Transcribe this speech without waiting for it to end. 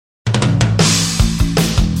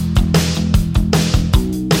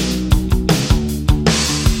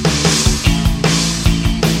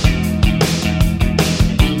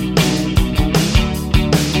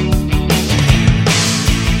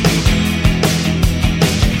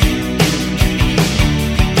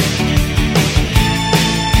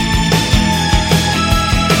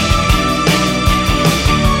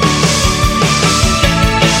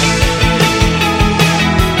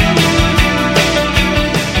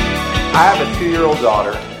I have a 2-year-old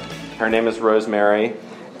daughter. Her name is Rosemary,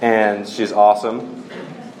 and she's awesome.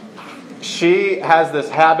 She has this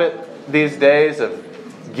habit these days of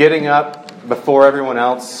getting up before everyone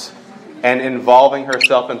else and involving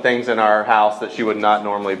herself in things in our house that she would not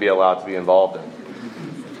normally be allowed to be involved in.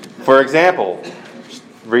 For example,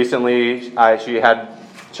 recently she had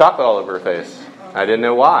chocolate all over her face. I didn't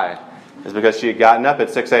know why. It's because she had gotten up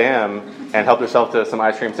at 6 a.m. and helped herself to some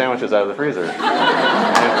ice cream sandwiches out of the freezer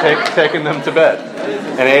and taken them to bed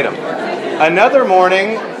and ate them. Another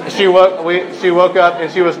morning, she woke up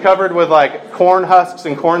and she was covered with like corn husks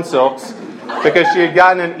and corn silks because she had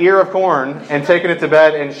gotten an ear of corn and taken it to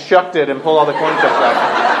bed and shucked it and pulled all the corn silks out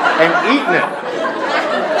and eaten it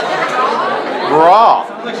raw.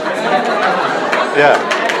 Yeah.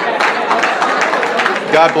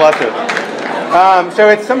 God bless her.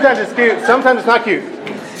 So sometimes it's cute, sometimes it's not cute.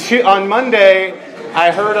 On Monday,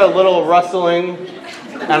 I heard a little rustling,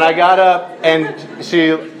 and I got up, and she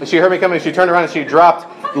heard me coming, and she turned around, and she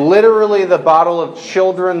dropped literally the bottle of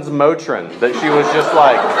children's Motrin that she was just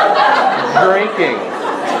like drinking.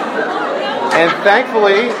 And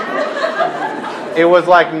thankfully, it was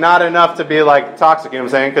like not enough to be like toxic, you know what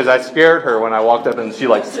I'm saying? Because I scared her when I walked up, and she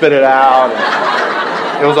like spit it out.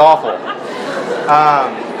 And it was awful.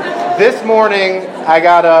 This morning, I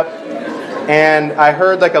got up and I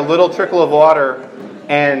heard like a little trickle of water,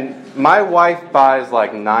 and my wife buys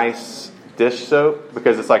like nice dish soap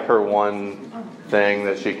because it's like her one thing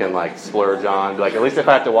that she can like splurge on. Like, at least if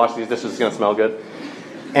I have to wash these dishes, it's going to smell good.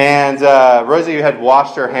 And Rosie had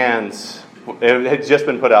washed her hands. It had just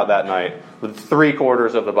been put out that night with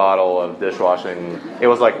 3/4 of the bottle of dishwashing. It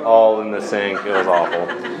was like all in the sink. It was awful.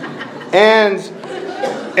 And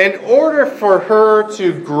in order for her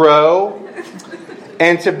to grow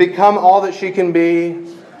and to become all that she can be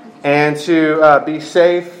and to be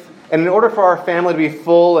safe, and in order for our family to be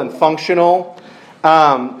full and functional,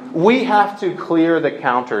 we have to clear the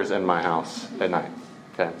counters in my house at night.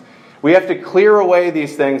 Okay? We have to clear away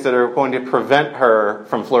these things that are going to prevent her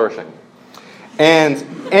from flourishing. And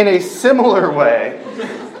in a similar way,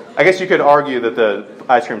 I guess you could argue that the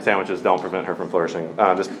ice cream sandwiches don't prevent her from flourishing.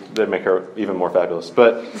 Just they make her even more fabulous.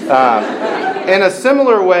 But in a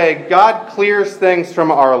similar way, God clears things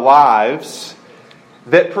from our lives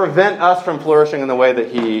that prevent us from flourishing in the way that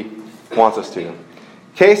He wants us to.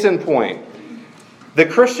 Case in point, the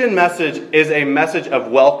Christian message is a message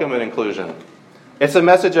of welcome and inclusion. It's a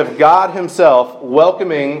message of God Himself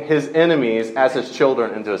welcoming His enemies as His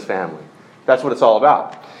children into His family. That's what it's all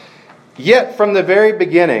about. Yet, from the very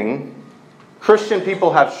beginning, Christian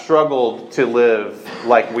people have struggled to live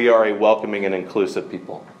like we are a welcoming and inclusive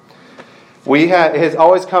people. It has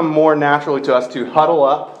always come more naturally to us to huddle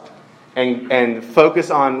up and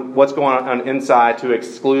focus on what's going on inside to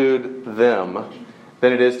exclude them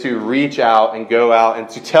than it is to reach out and go out and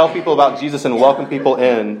to tell people about Jesus and welcome people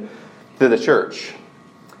in to the church.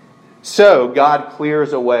 So, God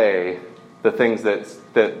clears away the things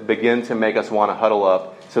that begin to make us want to huddle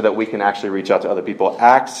up so that we can actually reach out to other people.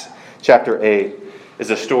 Acts chapter 8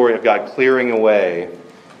 is a story of God clearing away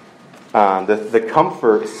the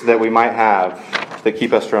comforts that we might have that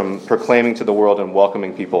keep us from proclaiming to the world and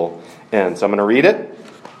welcoming people in. So I'm going to read it,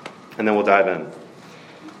 and then we'll dive in.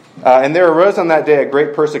 And there arose on that day a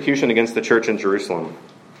great persecution against the church in Jerusalem.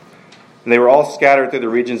 And they were all scattered through the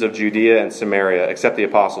regions of Judea and Samaria, except the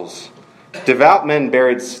apostles. Devout men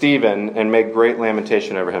buried Stephen and made great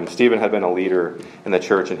lamentation over him. Stephen had been a leader in the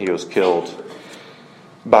church, and he was killed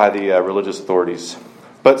by the religious authorities.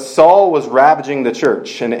 But Saul was ravaging the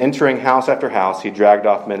church, and entering house after house, he dragged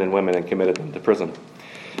off men and women and committed them to prison.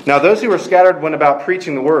 Now those who were scattered went about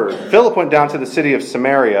preaching the word. Philip went down to the city of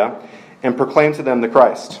Samaria and proclaimed to them the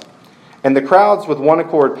Christ. And the crowds with one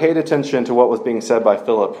accord paid attention to what was being said by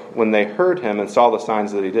Philip when they heard him and saw the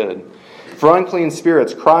signs that he did. For unclean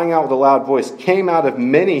spirits, crying out with a loud voice, came out of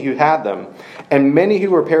many who had them, and many who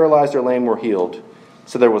were paralyzed or lame were healed.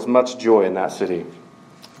 So there was much joy in that city.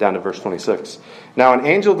 Down to verse 26. Now an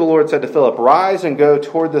angel of the Lord said to Philip, "Rise and go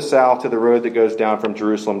toward the south to the road that goes down from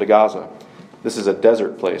Jerusalem to Gaza." This is a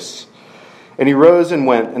desert place. And he rose and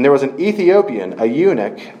went, and there was an Ethiopian, a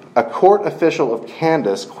eunuch, a court official of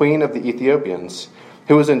Candace, queen of the Ethiopians,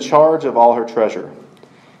 who was in charge of all her treasure.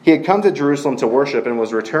 He had come to Jerusalem to worship and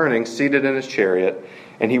was returning, seated in his chariot,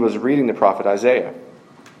 and he was reading the prophet Isaiah.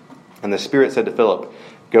 And the Spirit said to Philip,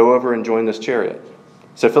 "Go over and join this chariot."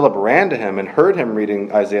 So Philip ran to him and heard him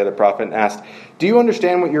reading Isaiah the prophet and asked, "Do you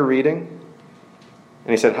understand what you're reading?"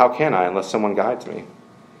 And he said, "How can I unless someone guides me?"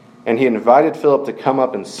 And he invited Philip to come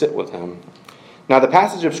up and sit with him. Now the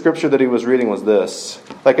passage of scripture that he was reading was this: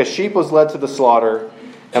 "Like a sheep was led to the slaughter,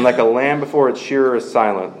 and like a lamb before its shearer is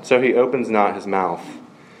silent, so he opens not his mouth.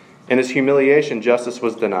 In his humiliation, justice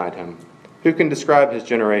was denied him. Who can describe his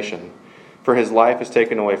generation? For his life is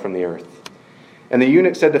taken away from the earth. And the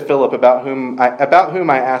eunuch said to Philip, about whom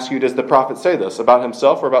I ask you, does the prophet say this? About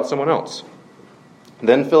himself or about someone else?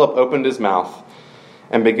 Then Philip opened his mouth,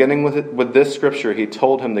 and beginning with this scripture, he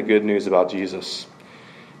told him the good news about Jesus.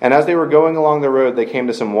 And as they were going along the road, they came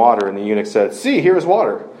to some water, and the eunuch said, "See, here is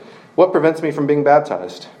water. What prevents me from being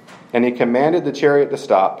baptized?" And he commanded the chariot to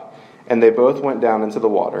stop, and they both went down into the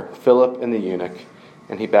water, Philip and the eunuch,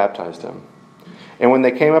 and he baptized him. And when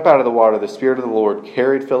they came up out of the water, the Spirit of the Lord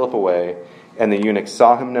carried Philip away, and the eunuch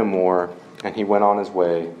saw him no more, and he went on his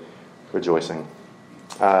way rejoicing.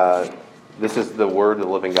 This is the word of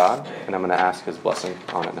the living God, and I'm going to ask his blessing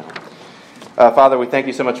on it now. Father, we thank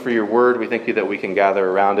you so much for your word. We thank you that we can gather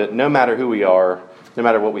around it, no matter who we are, no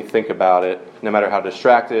matter what we think about it, no matter how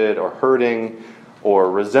distracted or hurting or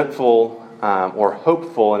resentful or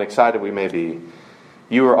hopeful and excited we may be.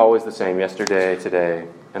 You are always the same, yesterday, today,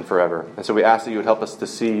 and forever. And so we ask that you would help us to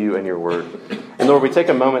see you in your word. And Lord, we take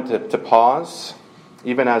a moment to pause,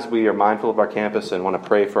 even as we are mindful of our campus and want to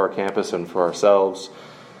pray for our campus and for ourselves.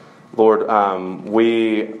 Lord,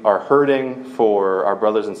 we are hurting for our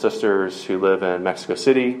brothers and sisters who live in Mexico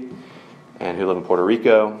City and who live in Puerto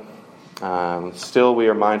Rico. Still, we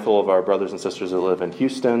are mindful of our brothers and sisters who live in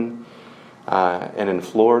Houston and in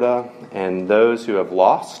Florida, and those who have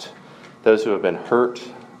lost, those who have been hurt,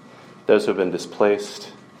 those who have been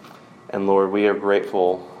displaced. And Lord, we are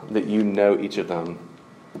grateful that you know each of them,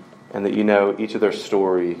 and that you know each of their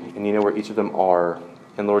story, and you know where each of them are.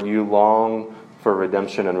 And Lord, you long for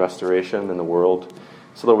redemption and restoration in the world.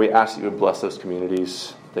 So Lord, we ask that you would bless those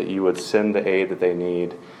communities, that you would send the aid that they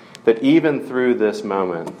need, that even through this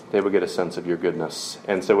moment, they would get a sense of your goodness.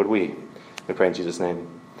 And so would we. We pray in Jesus' name.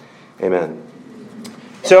 Amen.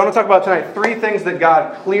 So I want to talk about tonight 3 things that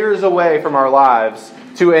God clears away from our lives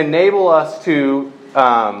to enable us to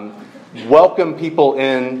welcome people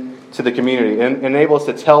in to the community and enable us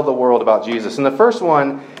to tell the world about Jesus. And the first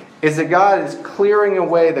one is that God is clearing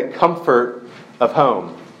away the comfort of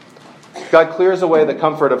home. God clears away the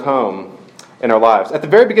comfort of home in our lives. At the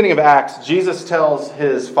very beginning of Acts, Jesus tells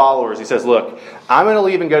his followers, he says, look, I'm going to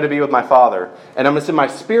leave and go to be with my Father, and I'm going to send my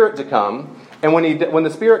Spirit to come, and when the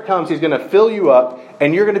Spirit comes, he's going to fill you up,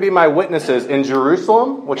 and you're going to be my witnesses in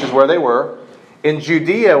Jerusalem, which is where they were, in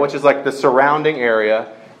Judea, which is like the surrounding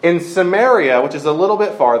area, in Samaria, which is a little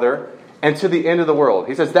bit farther, and to the end of the world.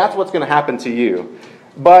 He says that's what's going to happen to you.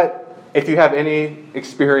 But if you have any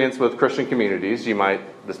experience with Christian communities,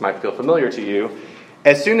 this might feel familiar to you.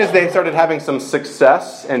 As soon as they started having some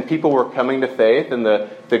success and people were coming to faith and the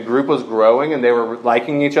group was growing and they were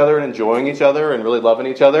liking each other and enjoying each other and really loving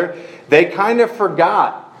each other, they kind of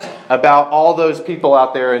forgot about all those people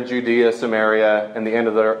out there in Judea, Samaria, and the end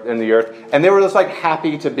of the earth. And they were just like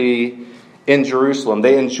happy to be in Jerusalem.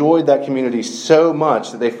 They enjoyed that community so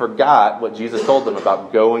much that they forgot what Jesus told them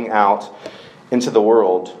about going out into the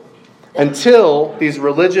world. Until these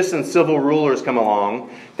religious and civil rulers come along,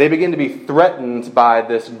 they begin to be threatened by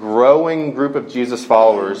this growing group of Jesus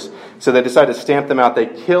followers. So they decide to stamp them out. They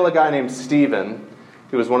kill a guy named Stephen,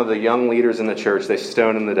 who was one of the young leaders in the church. They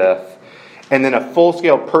stone him to death. And then a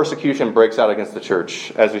full-scale persecution breaks out against the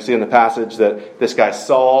church. As we see in the passage that this guy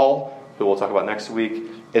Saul, who we'll talk about next week,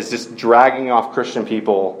 is just dragging off Christian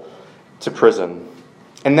people to prison.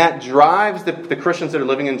 And that drives the Christians that are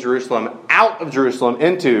living in Jerusalem out of Jerusalem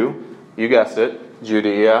into, you guessed it,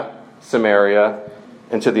 Judea, Samaria,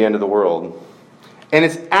 and to the end of the world. And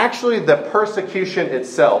it's actually the persecution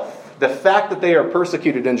itself, the fact that they are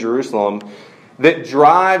persecuted in Jerusalem, that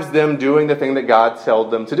drives them doing the thing that God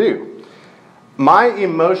told them to do. My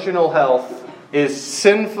emotional health is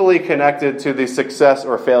sinfully connected to the success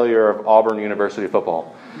or failure of Auburn University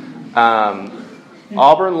football.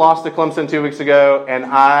 Auburn lost to Clemson 2 weeks ago, and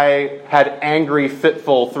I had angry,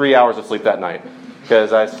 fitful 3 hours of sleep that night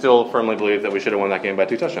because I still firmly believe that we should have won that game by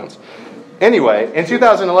 2 touchdowns. Anyway, in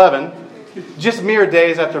 2011, just mere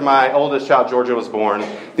days after my oldest child, Georgia, was born,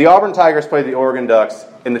 the Auburn Tigers played the Oregon Ducks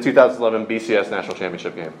in the 2011 BCS National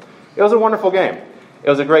Championship game. It was a wonderful game. It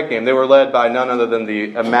was a great game. They were led by none other than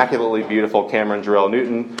the immaculately beautiful Cameron Jarrell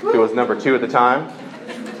Newton, who was number 2 at the time,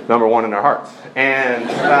 number 1 in our hearts.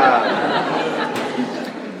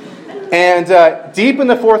 And deep in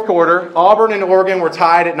the fourth quarter, Auburn and Oregon were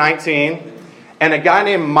tied at 19, and a guy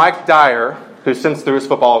named Mike Dyer, who since threw his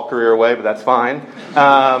football career away, but that's fine,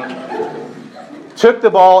 took the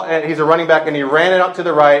ball, and he's a running back, and he ran it up to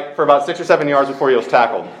the right for about 6 or 7 yards before he was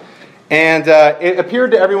tackled. And it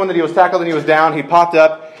appeared to everyone that he was tackled and he was down. He popped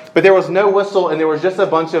up, But there was no whistle, and there was just a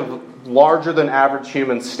bunch of larger than average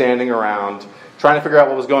humans standing around trying to figure out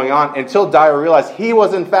what was going on, until Dyer realized he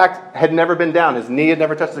was, in fact, had never been down. His knee had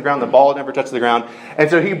never touched the ground. The ball had never touched the ground. And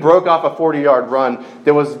so he broke off a 40-yard run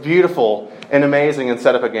that was beautiful and amazing and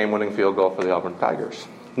set up a game-winning field goal for the Auburn Tigers.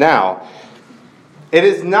 Now, it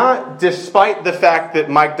is not despite the fact that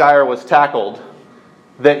Mike Dyer was tackled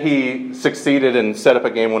that he succeeded and set up a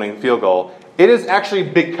game-winning field goal. It is actually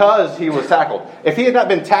because he was tackled. If he had not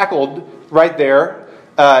been tackled right there,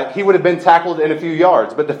 he would have been tackled in a few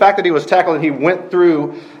yards. But the fact that he was tackled and he went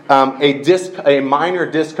through a minor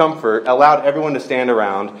discomfort allowed everyone to stand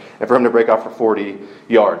around and for him to break off for 40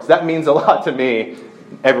 yards. That means a lot to me.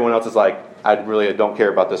 Everyone else is like, I really don't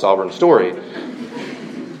care about this Auburn story.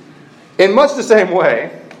 In much the same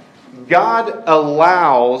way, God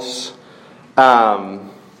allows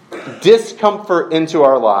discomfort into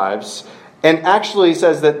our lives and actually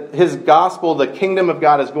says that His gospel, the kingdom of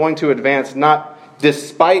God, is going to advance not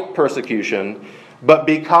despite persecution, but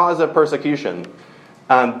because of persecution.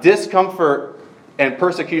 Discomfort and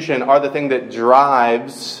persecution are the thing that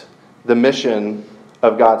drives the mission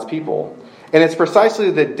of God's people. And it's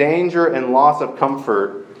precisely the danger and loss of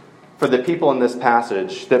comfort for the people in this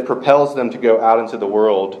passage that propels them to go out into the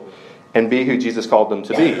world and be who Jesus called them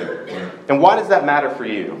to be. And why does that matter for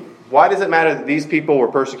you? Why does it matter that these people were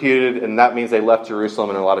persecuted and that means they left Jerusalem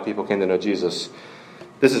and a lot of people came to know Jesus?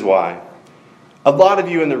 This is why. A lot of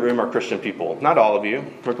you in the room are Christian people. Not all of you.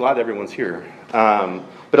 We're glad everyone's here.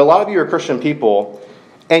 But a lot of you are Christian people,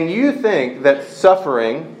 and you think that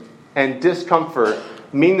suffering and discomfort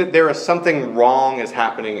mean that there is something wrong is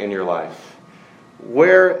happening in your life.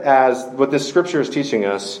 Whereas what this scripture is teaching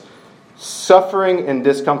us, suffering and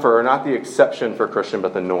discomfort are not the exception for Christian,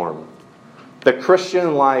 but the norm. The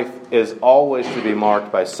Christian life is always to be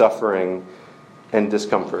marked by suffering and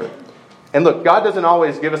discomfort. And look, God doesn't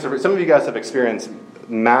always give us some of you guys have experienced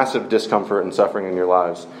massive discomfort and suffering in your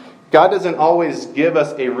lives. God doesn't always give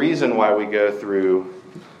us a reason why we go through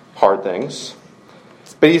hard things.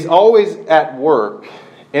 But He's always at work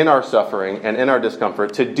in our suffering and in our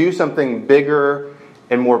discomfort to do something bigger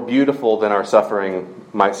and more beautiful than our suffering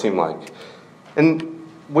might seem like. And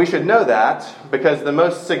we should know that because the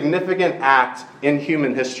most significant act in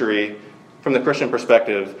human history from the Christian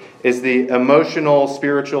perspective is the emotional,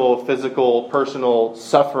 spiritual, physical, personal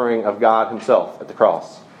suffering of God Himself at the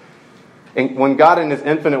cross. And when God in His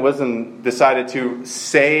infinite wisdom decided to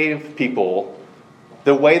save people,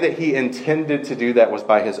 the way that He intended to do that was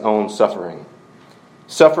by His own suffering.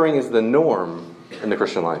 Suffering is the norm in the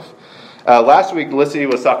Christian life. Last week, Lissy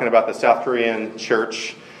was talking about the South Korean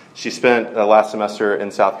church. She spent last semester in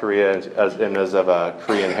South Korea as of a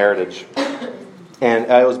Korean heritage. And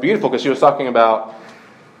it was beautiful because she was talking about,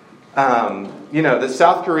 the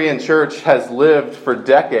South Korean church has lived for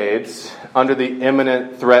decades under the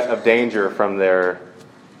imminent threat of danger from their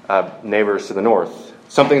neighbors to the north.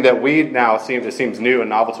 Something that we now seems new and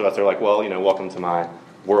novel to us. They're like, well, welcome to my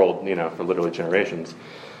world, for literally generations.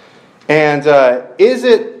 And is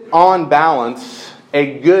it on balance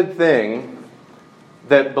a good thing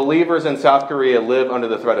that believers in South Korea live under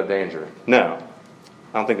the threat of danger? No.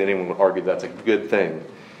 I don't think that anyone would argue that's a good thing.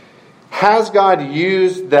 Has God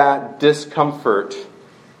used that discomfort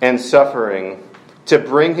and suffering to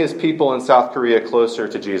bring His people in South Korea closer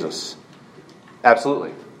to Jesus?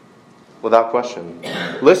 Absolutely. Without question.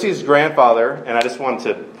 Lissy's grandfather, and I just wanted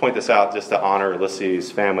to point this out just to honor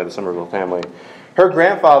Lissy's family, the Somerville family. Her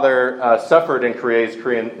grandfather suffered in Korea, he's a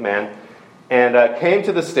Korean man, and came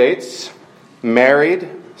to the States, married,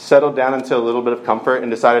 settled down into a little bit of comfort,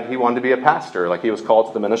 and decided he wanted to be a pastor, like he was called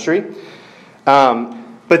to the ministry.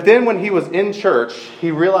 But then when he was in church,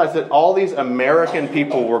 he realized that all these American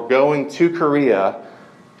people were going to Korea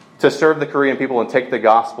to serve the Korean people and take the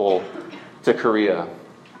gospel to Korea.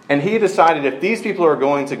 And he decided if these people are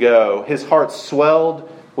going to go, his heart swelled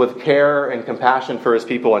with care and compassion for his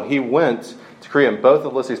people, and he went to Korea. And both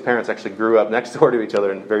of Lissy's parents actually grew up next door to each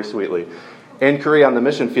other, and very sweetly. In Korea on the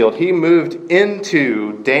mission field, he moved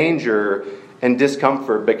into danger and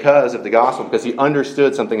discomfort because of the gospel, because he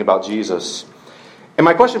understood something about Jesus. And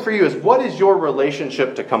my question for you is, what is your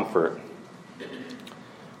relationship to comfort?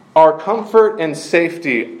 Are comfort and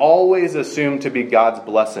safety always assumed to be God's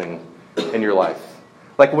blessing in your life?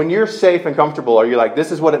 Like when you're safe and comfortable, are you like,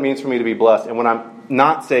 this is what it means for me to be blessed? And when I'm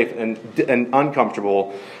not safe and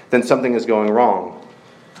uncomfortable, then something is going wrong.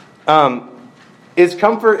 Is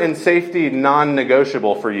comfort and safety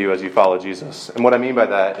non-negotiable for you as you follow Jesus? And what I mean by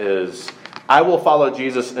that is, I will follow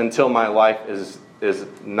Jesus until my life is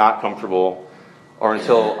not comfortable, or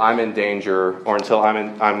until I'm in danger, or until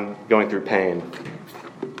I'm going through pain.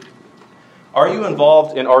 Are you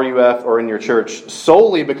involved in RUF or in your church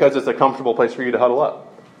solely because it's a comfortable place for you to huddle up?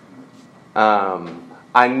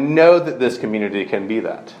 I know that this community can be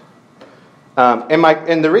that.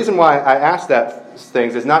 And the reason why I ask that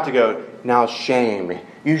things is not to go, now shame.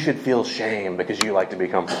 You should feel shame because you like to be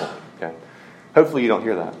comfortable. Okay? Hopefully you don't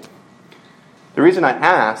hear that. The reason I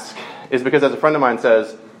ask is because, as a friend of mine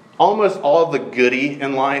says, almost all of the goody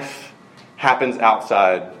in life happens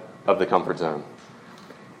outside of the comfort zone.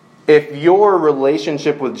 If your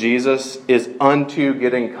relationship with Jesus is unto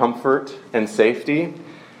getting comfort and safety,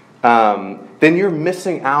 then you're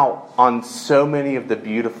missing out on so many of the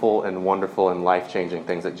beautiful and wonderful and life-changing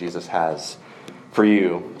things that Jesus has for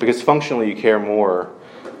you. Because functionally you care more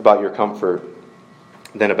about your comfort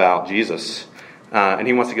than about Jesus. And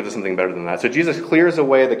he wants to give us something better than that. So Jesus clears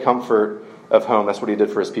away the comfort of home. That's what he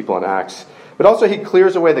did for his people in Acts. But also he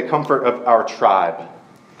clears away the comfort of our tribe.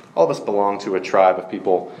 All of us belong to a tribe of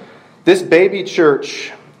people. This baby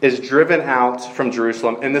church is driven out from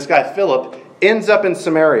Jerusalem, and this guy Philip ends up in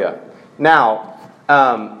Samaria. Now,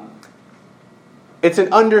 it's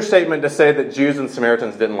an understatement to say that Jews and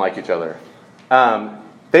Samaritans didn't like each other.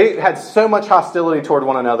 They had so much hostility toward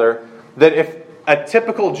one another that if a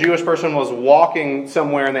typical Jewish person was walking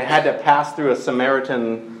somewhere and they had to pass through a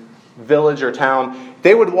Samaritan village or town,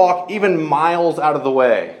 they would walk even miles out of the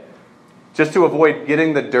way just to avoid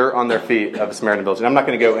getting the dirt on their feet of a Samaritan village. And I'm not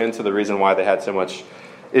going to go into the reason why they had so much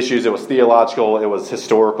issues. It was theological, it was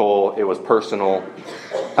historical, it was personal.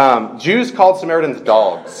 Jews called Samaritans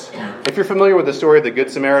dogs. If you're familiar with the story of the Good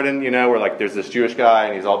Samaritan, you know, where like there's this Jewish guy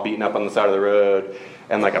and he's all beaten up on the side of the road,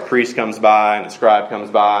 and like a priest comes by and a scribe comes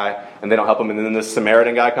by and they don't help him, and then this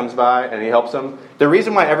Samaritan guy comes by and he helps him. The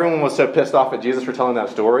reason why everyone was so pissed off at Jesus for telling that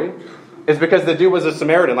story is because the dude was a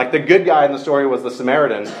Samaritan. Like the good guy in the story was the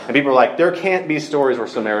Samaritan, and people were like, there can't be stories where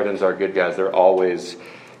Samaritans are good guys. They're always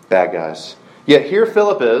bad guys. Yet here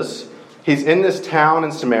Philip is. He's in this town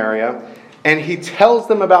in Samaria, and he tells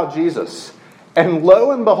them about Jesus. And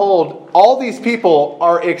lo and behold, all these people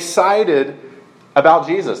are excited about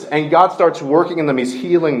Jesus. And God starts working in them. He's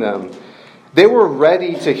healing them. They were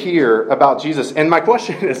ready to hear about Jesus. And my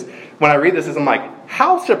question is, when I read this, I'm like,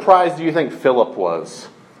 how surprised do you think Philip was?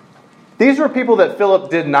 These were people that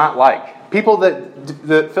Philip did not like. People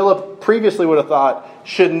that Philip previously would have thought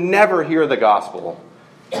should never hear the gospel.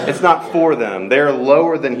 It's not for them. They're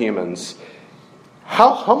lower than humans.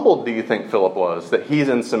 How humbled do you think Philip was that he's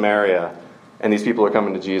in Samaria and these people are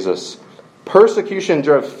coming to Jesus? Persecution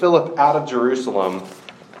drove Philip out of Jerusalem.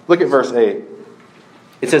 Look at verse 8.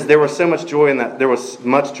 It says there was much joy in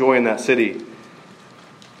that city.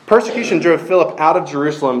 Persecution drove Philip out of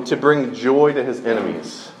Jerusalem to bring joy to his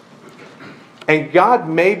enemies. And God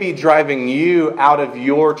may be driving you out of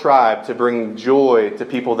your tribe to bring joy to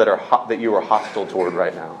people that you are hostile toward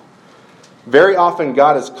right now. Very often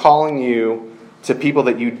God is calling you to people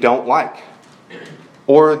that you don't like,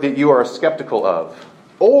 or that you are skeptical of,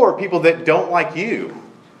 or people that don't like you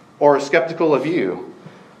or are skeptical of you.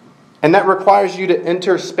 And that requires you to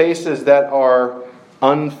enter spaces that are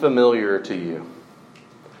unfamiliar to you.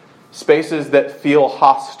 Spaces that feel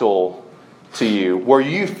hostile to you, where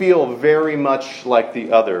you feel very much like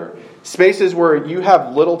the other. Spaces where you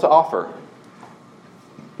have little to offer,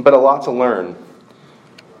 but a lot to learn.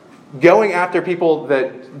 Going after people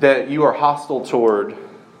that you are hostile toward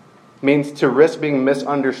means to risk being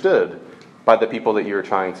misunderstood by the people that you're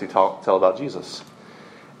trying to tell about Jesus.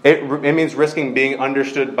 It means risking being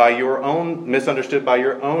misunderstood by your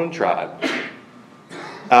own tribe.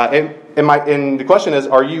 And the question is,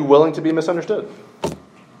 are you willing to be misunderstood?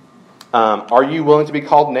 Are you willing to be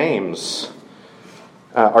called names?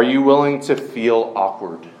 Are you willing to feel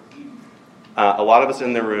awkward? A lot of us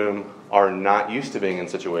in the room are not used to being in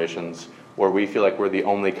situations where we feel like we're the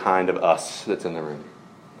only kind of us that's in the room.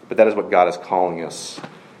 But that is what God is calling us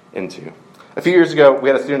into. A few years ago, we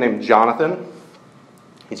had a student named Jonathan.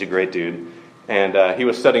 He's a great dude. And he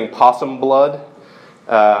was studying possum blood.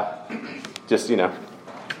 Just, because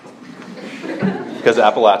of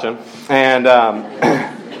Appalachian. And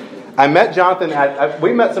I met Jonathan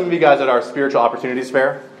we met some of you guys at our Spiritual Opportunities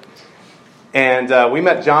Fair. And we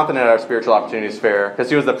met Jonathan at our Spiritual Opportunities Fair because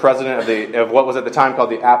he was the president of what was at the time called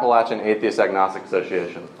the Appalachian Atheist Agnostic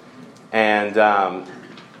Association. And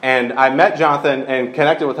I met Jonathan and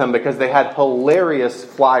connected with him because they had hilarious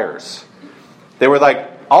flyers. They were like,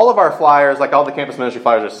 all of our flyers, like all the campus ministry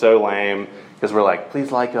flyers are so lame because we're like,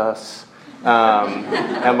 please like us,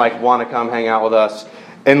 and like want to come hang out with us.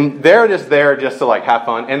 And they're just there just to like have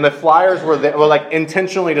fun. And the flyers were like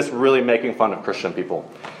intentionally just really making fun of Christian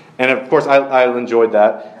people. And of course, I enjoyed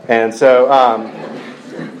that. And so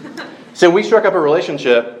we struck up a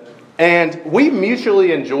relationship. And we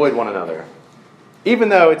mutually enjoyed one another. Even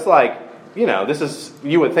though it's like, this is,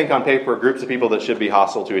 you would think on paper, groups of people that should be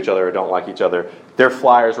hostile to each other or don't like each other. Their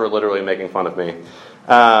flyers were literally making fun of me.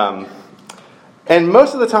 And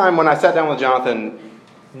most of the time when I sat down with Jonathan,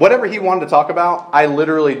 whatever he wanted to talk about, I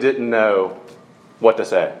literally didn't know what to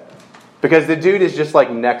say. Because the dude is just like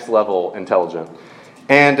next level intelligent.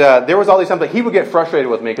 And there was all these times that he would get frustrated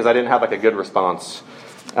with me because I didn't have like a good response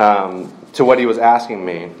to what he was asking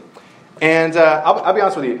me. And I'll be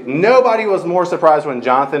honest with you, nobody was more surprised when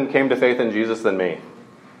Jonathan came to faith in Jesus than me.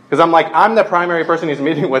 Because I'm the primary person he's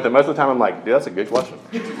meeting with, and most of the time I'm like, dude, that's a good question.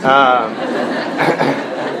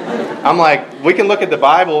 I'm like, we can look at the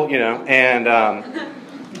Bible, and I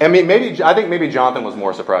think maybe Jonathan was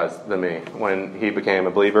more surprised than me when he became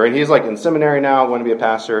a believer. And he's like in seminary now, going to be a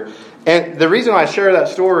pastor. And the reason I share that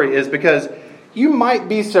story is because you might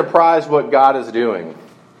be surprised what God is doing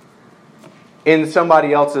in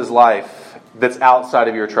somebody else's life that's outside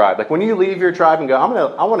of your tribe. Like when you leave your tribe and go,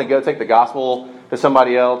 I want to go take the gospel to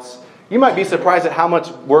somebody else, you might be surprised at how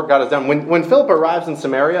much work God has done. When Philip arrives in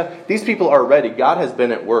Samaria, these people are ready. God has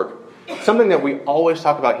been at work. Something that we always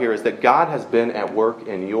talk about here is that God has been at work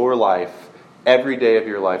in your life, every day of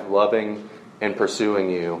your life, loving and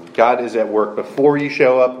pursuing you. God is at work before you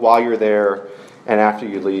show up, while you're there, and after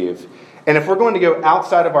you leave. And if we're going to go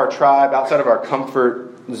outside of our tribe, outside of our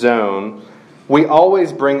comfort zone, we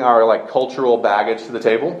always bring our cultural baggage to the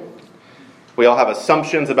table. We all have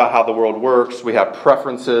assumptions about how the world works. We have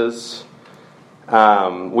preferences.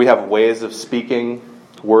 We have ways of speaking,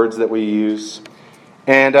 words that we use.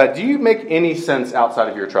 And do you make any sense outside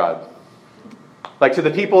of your tribe? Like to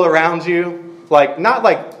the people around you? Not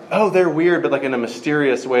oh, they're weird, but in a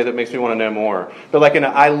mysterious way that makes me want to know more. But in a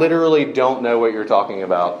I literally don't know what you're talking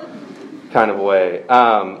about kind of way.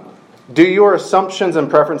 Do your assumptions and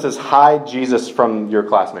preferences hide Jesus from your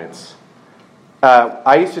classmates?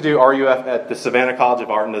 I used to do RUF at the Savannah College of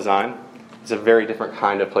Art and Design. It's a very different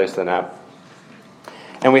kind of place than that.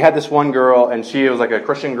 And we had this one girl, and she was a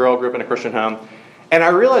Christian girl, grew up in a Christian home. And I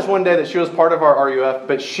realized one day that she was part of our RUF,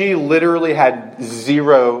 but she literally had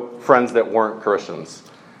 0 friends that weren't Christians.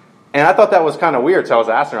 And I thought that was kind of weird, so I was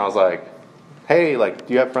asking her, I was like, hey,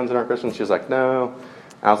 do you have friends that aren't Christians? She was like, no.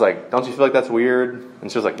 And I was like, don't you feel like that's weird? And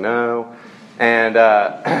she was like, no. And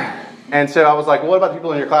so I was like, well, what about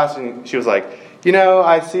people in your class? And she was like,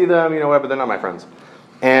 I see them, whatever, they're not my friends.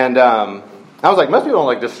 And I was like, most people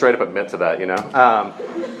don't just straight up admit to that,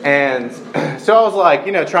 And so I was like,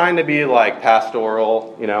 trying to be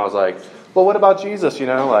pastoral, I was like, well, what about Jesus, she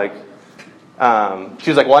was like,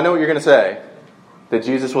 well, I know what you're going to say. That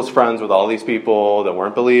Jesus was friends with all these people that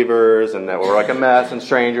weren't believers and that were a mess and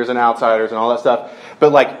strangers and outsiders and all that stuff.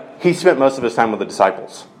 But he spent most of his time with the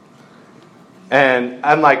disciples. And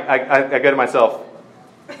I'm like, I go to myself,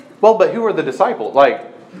 well, but who are the disciples?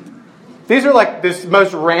 These are this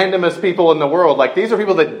most randomest people in the world. These are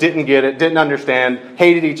people that didn't get it, didn't understand,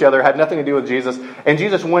 hated each other, had nothing to do with Jesus. And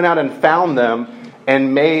Jesus went out and found them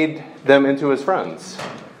and made them into his friends.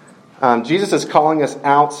 Jesus is calling us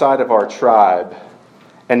outside of our tribe.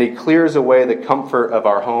 And he clears away the comfort of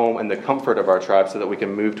our home and the comfort of our tribe so that we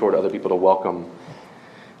can move toward other people to welcome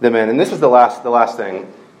them in. And this is the last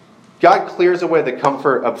thing. God clears away the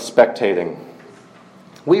comfort of spectating.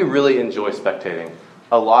 We really enjoy spectating.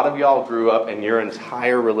 A lot of y'all grew up and your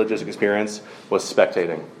entire religious experience was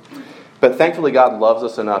spectating. But thankfully God loves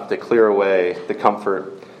us enough to clear away the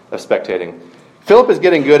comfort of spectating. Philip is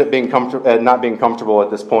getting good at not being comfortable at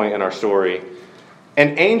this point in our story.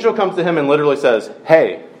 An angel comes to him and literally says,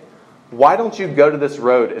 hey, why don't you go to this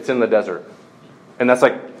road? It's in the desert. And that's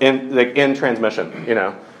in transmission,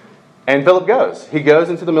 And Philip goes. He goes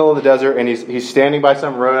into the middle of the desert and he's standing by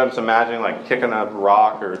some road. I'm just imagining kicking a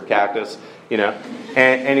rock or cactus,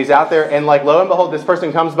 And he's out there and lo and behold, this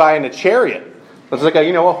person comes by in a chariot. It's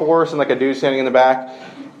a horse and a dude standing in the back.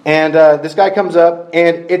 And this guy comes up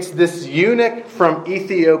and it's this eunuch from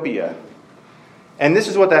Ethiopia. And this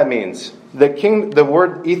is what that means. The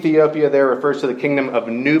word Ethiopia there refers to the kingdom of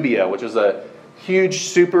Nubia, which is a huge,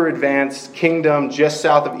 super advanced kingdom just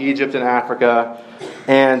south of Egypt in Africa.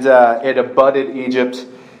 And it abutted Egypt.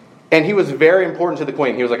 And he was very important to the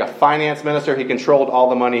queen. He was a finance minister. He controlled all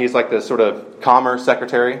the money. He's the sort of commerce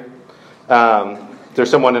secretary. There's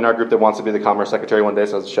someone in our group that wants to be the commerce secretary one day,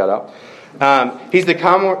 so let's shout out. He's the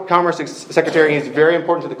commerce secretary. He's very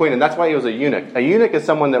important to the queen, and that's why he was a eunuch. A eunuch is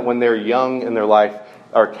someone that when they're young in their life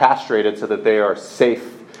are castrated so that they are safe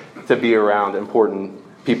to be around important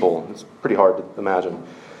people. It's pretty hard to imagine.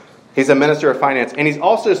 He's a minister of finance, and he's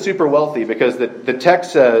also super wealthy because the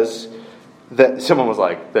text says that someone was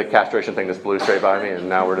like, the castration thing just blew straight by me, and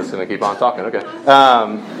now we're just going to keep on talking.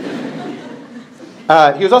 Okay.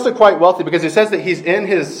 He was also quite wealthy because it says that he's in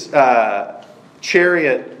his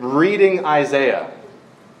chariot reading Isaiah,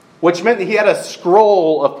 which meant that he had a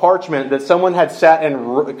scroll of parchment that someone had sat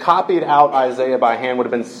and copied out Isaiah by hand. Would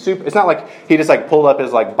have been super. It's not like he just like pulled up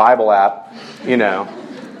his like Bible app,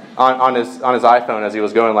 on his iPhone as he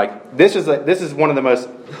was going. Like this is one of the most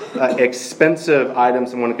expensive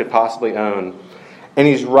items someone could possibly own. And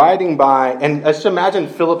he's riding by, and just imagine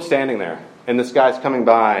Philip standing there, and this guy's coming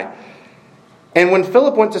by. And when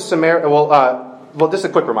Philip went to Samaria, well, just a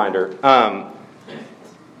quick reminder,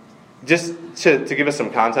 just to give us some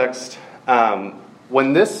context,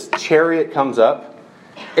 when this chariot comes up,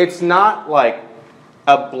 it's not like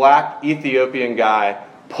a black Ethiopian guy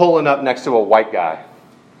pulling up next to a white guy.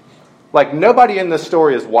 Like, nobody in this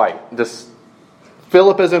story is white.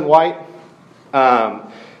 Philip isn't white.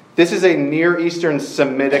 This is a Near Eastern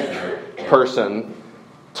Semitic person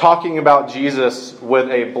talking about Jesus with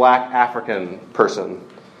a black African person.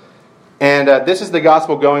 And this is the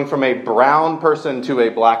gospel going from a brown person to a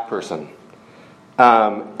black person.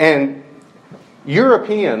 And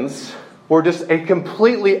Europeans were just a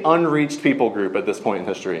completely unreached people group at this point in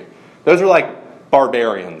history. Those are like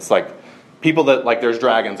barbarians, like people that, like, there's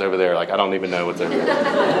dragons over there, like, I don't even know what's over there.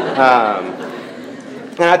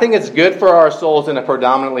 And I think it's good for our souls in a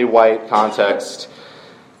predominantly white context.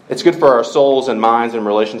 It's good for our souls and minds and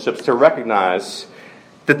relationships to recognize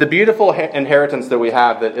that the beautiful inheritance that we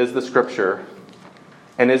have, that is the Scripture,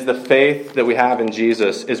 and is the faith that we have in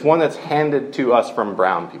Jesus, is one that's handed to us from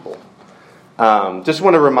brown people. Just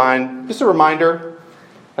a reminder.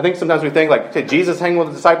 I think sometimes we think, like, okay, Jesus hanging with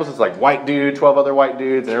the disciples is like white dude, 12 other white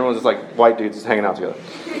dudes, and everyone's just like white dudes just hanging out together.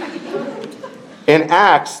 In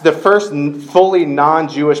Acts, the first fully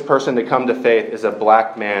non-Jewish person to come to faith is a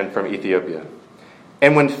black man from Ethiopia.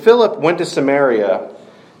 And when Philip went to Samaria,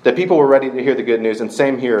 the people were ready to hear the good news, and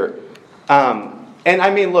same here. And I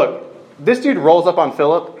mean, look, this dude rolls up on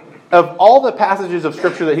Philip. Of all the passages of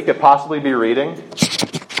Scripture that he could possibly be reading,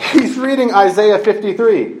 he's reading Isaiah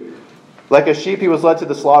 53. Like a sheep he was led to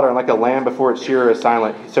the slaughter, and like a lamb before its shearer is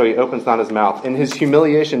silent, so he opens not his mouth. In his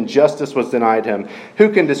humiliation, justice was denied him.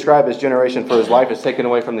 Who can describe his generation? For his life is taken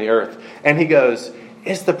away from the earth. And he goes,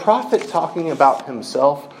 is the prophet talking about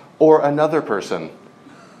himself or another person?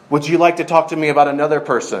 Would you like to talk to me about another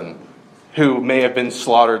person who may have been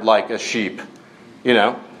slaughtered like a sheep?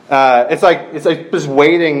 It's like just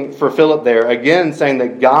waiting for Philip there, again saying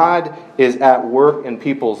that God is at work in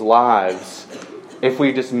people's lives if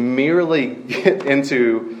we just merely get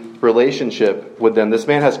into relationship with them. This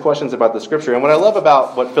man has questions about the Scripture. And what I love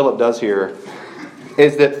about what Philip does here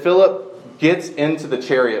is that Philip gets into the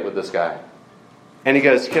chariot with this guy. And he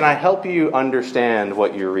goes, can I help you understand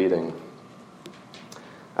what you're reading?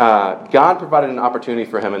 God provided an opportunity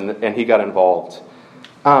for him, and he got involved.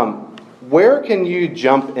 Where can you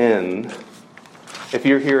jump in if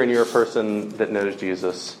you're here and you're a person that knows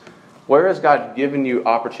Jesus? Where has God given you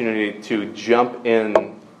opportunity to jump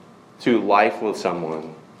in to life with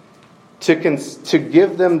someone? To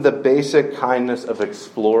give them the basic kindness of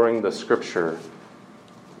exploring the Scripture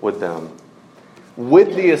with them,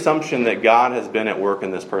 with the assumption that God has been at work in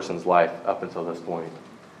this person's life up until this point.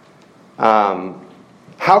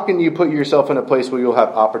 How can you put yourself in a place where you'll have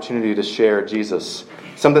opportunity to share Jesus?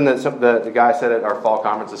 Something that the guy said at our fall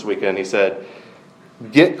conference this weekend. He said,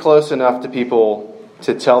 get close enough to people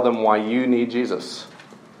to tell them why you need Jesus.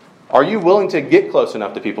 Are you willing to get close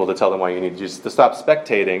enough to people to tell them why you need Jesus, to stop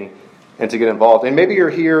spectating and to get involved? And maybe you're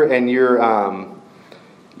here and you're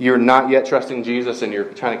not yet trusting Jesus and you're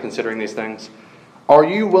trying to considering these things. Are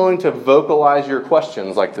you willing to vocalize your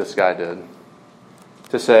questions like this guy did?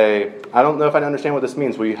 To say, I don't know if I understand what this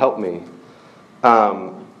means. Will you help me?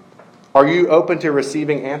 Are you open to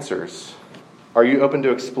receiving answers? Are you open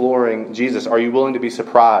to exploring Jesus? Are you willing to be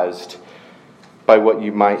surprised by what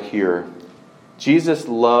you might hear? Jesus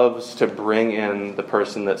loves to bring in the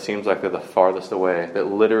person that seems like they're the farthest away, that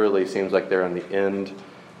literally seems like they're on the end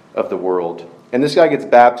of the world. And this guy gets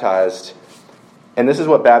baptized, and this is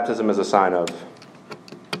what baptism is a sign of.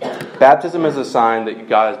 Baptism is a sign that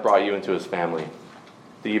God has brought you into his family,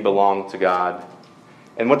 that you belong to God.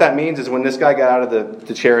 And what that means is when this guy got out of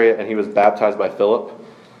the chariot and he was baptized by Philip,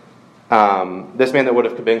 this man that would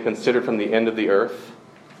have been considered from the end of the earth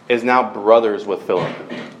is now brothers with Philip,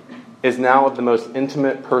 is now of the most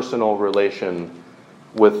intimate personal relation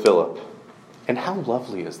with Philip. And how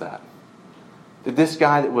lovely is that? That this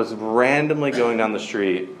guy that was randomly going down the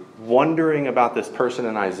street, wondering about this person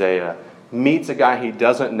in Isaiah, meets a guy he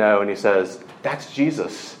doesn't know and he says, that's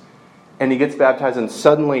Jesus. And he gets baptized and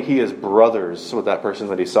suddenly he is brothers with that person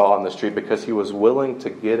that he saw on the street because he was willing to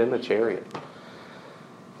get in the chariot.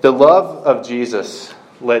 The love of Jesus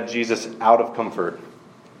led Jesus out of comfort.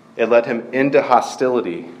 It led him into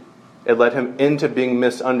hostility. It led him into being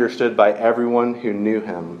misunderstood by everyone who knew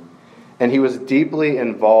him. And he was deeply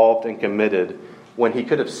involved and committed when he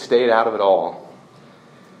could have stayed out of it all.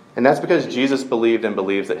 And that's because Jesus believed and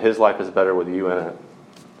believes that his life is better with you in it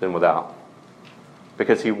than without.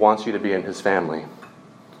 Because he wants you to be in his family.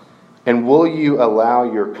 And will you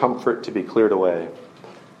allow your comfort to be cleared away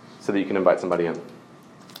so that you can invite somebody in?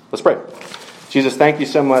 Let's pray. Jesus, thank you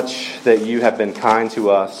so much that you have been kind to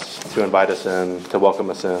us, to invite us in, to welcome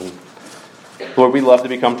us in. Lord, we love to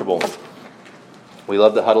be comfortable. We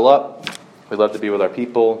love to huddle up. We love to be with our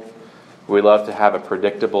people. We love to have a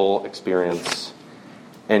predictable experience.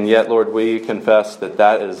 And yet, Lord, we confess that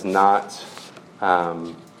that is not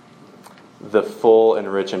the full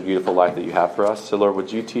and rich and beautiful life that you have for us. So, Lord,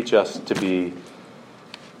 would you teach us to be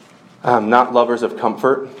not lovers of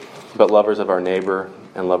comfort, but lovers of our neighbor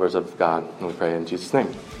and lovers of God. And we pray in Jesus'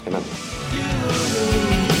 name. Amen.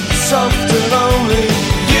 Soft and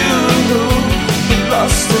lonely.